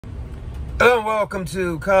Hello and welcome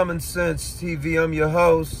to Common Sense TV. I'm your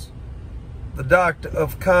host, the Doctor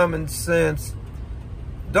of Common Sense.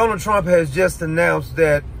 Donald Trump has just announced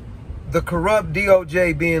that the corrupt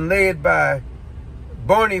DOJ being led by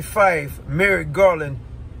Barney Fife, Merrick Garland,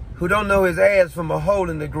 who don't know his ass from a hole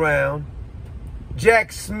in the ground,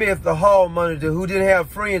 Jack Smith, the hall monitor, who didn't have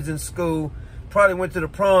friends in school, probably went to the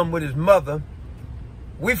prom with his mother.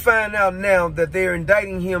 We find out now that they're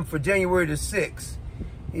indicting him for January the 6th.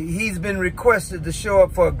 He's been requested to show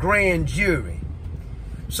up for a grand jury.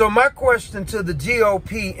 So my question to the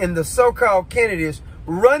GOP and the so-called candidates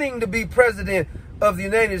running to be president of the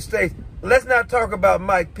United States, let's not talk about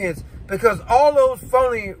Mike Pence, because all those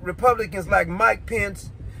phony Republicans like Mike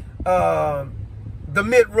Pence, the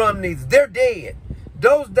Mitt Romneys, they're dead.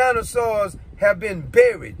 Those dinosaurs have been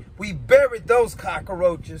buried. We buried those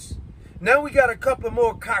cockroaches. Now we got a couple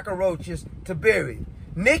more cockroaches to bury.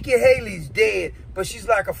 Nikki Haley's dead, but she's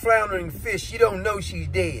like a floundering fish. She don't know she's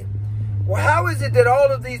dead. Well, how is it that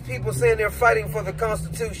all of these people saying they're fighting for the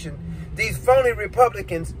Constitution, these phony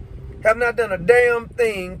Republicans, have not done a damn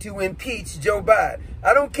thing to impeach Joe Biden?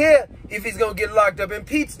 I don't care if he's going to get locked up.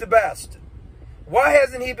 Impeach the bastard. Why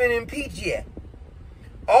hasn't he been impeached yet?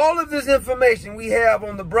 All of this information we have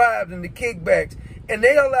on the bribes and the kickbacks, and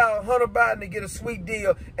they allow Hunter Biden to get a sweet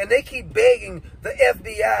deal, and they keep begging the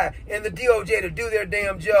FBI and the DOJ to do their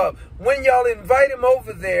damn job. When y'all invite him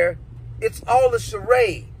over there, it's all a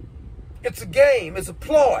charade. It's a game. It's a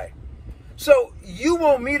ploy. So you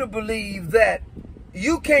want me to believe that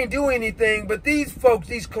you can't do anything, but these folks,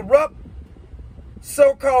 these corrupt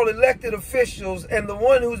so-called elected officials and the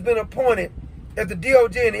one who's been appointed at the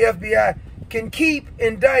DOJ and the FBI can keep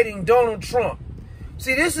indicting Donald Trump.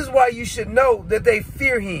 See, this is why you should know that they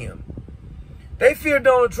fear him. They fear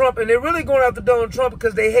Donald Trump, and they're really going after Donald Trump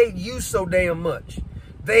because they hate you so damn much.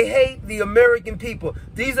 They hate the American people.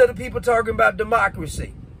 These are the people talking about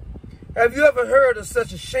democracy. Have you ever heard of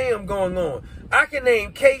such a sham going on? I can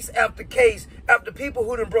name case after people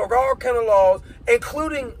who done broke all kind of laws,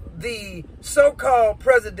 including the so-called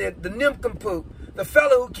president, the nincompoop, the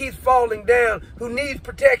fellow who keeps falling down, who needs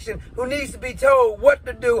protection, who needs to be told what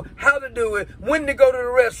to do, how to do it, when to go to the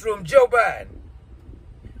restroom, Joe Biden.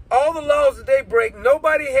 All the laws that they break,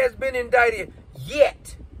 nobody has been indicted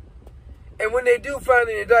yet. And when they do find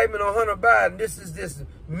an indictment on Hunter Biden, this is this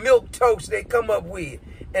milquetoast they come up with.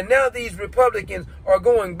 And now these Republicans are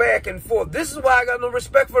going back and forth. This is why I got no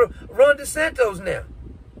respect for Ron DeSantis now.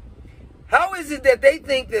 How is it that they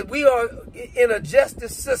think that we are in a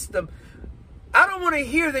justice system? I don't want to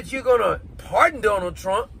hear that you're going to pardon Donald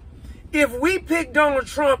Trump. If we pick Donald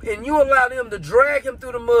Trump and you allow them to drag him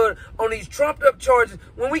through the mud on these trumped-up charges,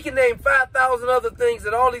 when we can name 5,000 other things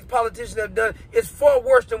that all these politicians have done, it's far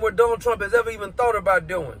worse than what Donald Trump has ever even thought about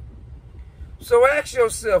doing. So ask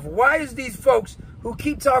yourself, why is these folks who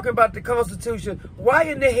keep talking about the Constitution, why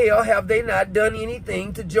in the hell have they not done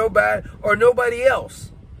anything to Joe Biden or nobody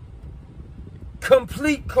else?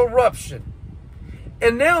 Complete corruption.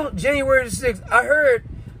 And now, January the 6th, I heard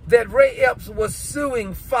that Ray Epps was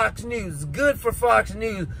suing Fox News. Good for Fox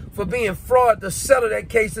News for being fraud to settle that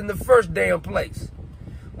case in the first damn place.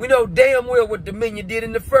 We know damn well what Dominion did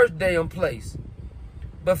in the first damn place.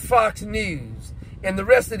 But Fox News and the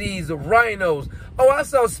rest of these are rhinos. Oh, I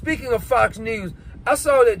saw, speaking of Fox News, I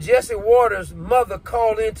saw that Jesse Waters' mother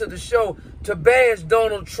called into the show to bash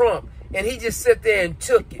Donald Trump. And he just sat there and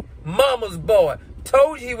took it. Mama's boy.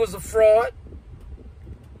 Told you he was a fraud.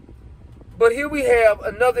 But here we have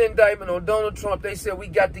another indictment on Donald Trump. They said we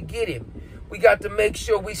got to get him. We got to make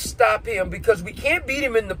sure we stop him because we can't beat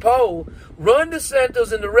him in the poll. Ron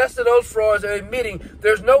DeSantis and the rest of those frauds are admitting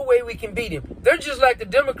there's no way we can beat him. They're just like the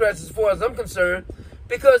Democrats as far as I'm concerned,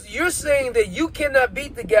 because you're saying that you cannot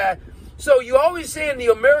beat the guy. So you're always saying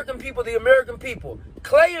the American people, the American people.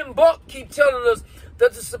 Clay and Buck keep telling us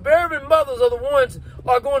that the suburban mothers are the ones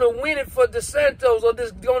are going to win it for DeSantis or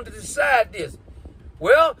going to decide this.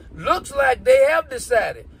 Well, looks like they have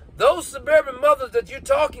decided. Those suburban mothers that you're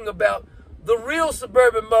talking about, the real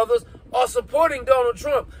suburban mothers, are supporting Donald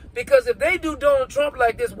Trump. Because if they do Donald Trump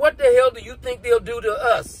like this, what the hell do you think they'll do to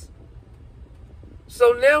us?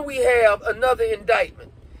 So now we have another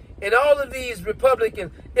indictment. And all of these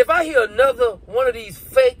Republicans, if I hear another one of these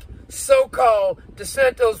fake so-called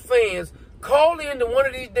DeSantis fans call into one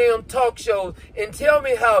of these damn talk shows and tell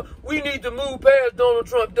me how we need to move past Donald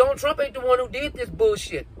Trump. Donald Trump ain't the one who did this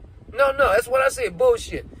bullshit. No, that's what I said,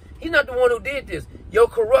 bullshit. He's not the one who did this. Your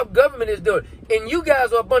corrupt government is doing it. And you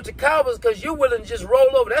guys are a bunch of cowards because you're willing to just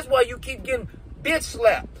roll over. That's why you keep getting bitch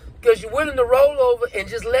slapped. Because you're willing to roll over and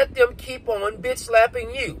just let them keep on bitch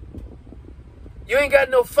slapping you. You ain't got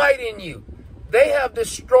no fight in you. They have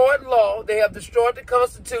destroyed law. They have destroyed the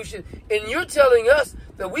Constitution. And you're telling us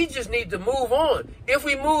that we just need to move on. If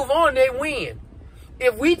we move on, they win.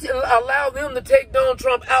 If we allow them to take Donald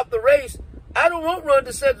Trump out the race, I don't want Ron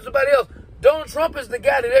DeSantis or somebody else. Donald Trump is the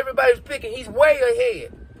guy that everybody's picking. He's way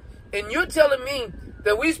ahead. And you're telling me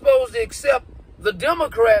that we're supposed to accept the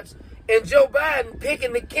Democrats and Joe Biden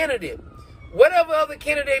picking the candidate. Whatever other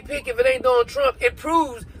candidate pick, if it ain't Donald Trump, it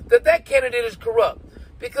proves that that candidate is corrupt.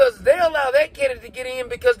 Because they allow that candidate to get in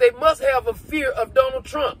because they must have a fear of Donald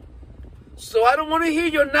Trump. So I don't want to hear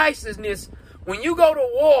your niceness. When you go to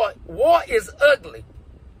war, war is ugly.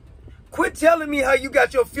 Quit telling me how you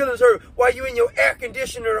got your feelings hurt while you're in your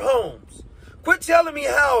air-conditioner homes. Quit telling me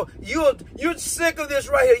how you're sick of this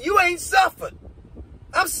right here. You ain't suffered.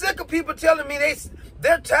 I'm sick of people telling me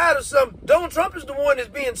they're tired of something. Donald Trump is the one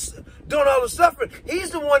that's doing all the suffering.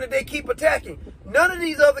 He's the one that they keep attacking. None of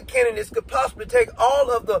these other candidates could possibly take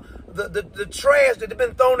all of the trash that have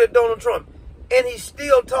been thrown at Donald Trump. And he's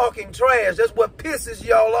still talking trash. That's what pisses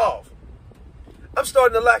y'all off. I'm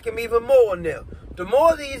starting to like him even more now. The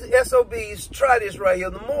more these SOBs try this right here,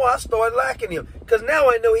 the more I start liking him. Because now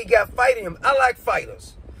I know he got fighting him. I like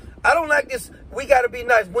fighters. I don't like this, we got to be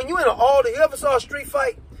nice. When you in an order, you ever saw a street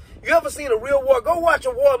fight? You ever seen a real war? Go watch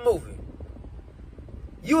a war movie.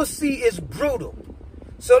 You'll see it's brutal.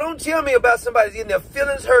 So don't tell me about somebody getting their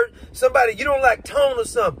feelings hurt, somebody you don't like tone or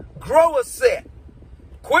something. Grow a set.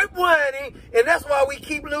 Quit whining, and that's why we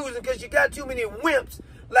keep losing, because you got too many wimps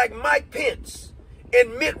like Mike Pence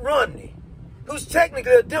and Mitt Romney, who's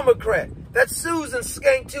technically a Democrat. That Susan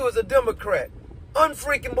Skank, too, is a Democrat.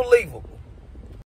 Unfreaking believable.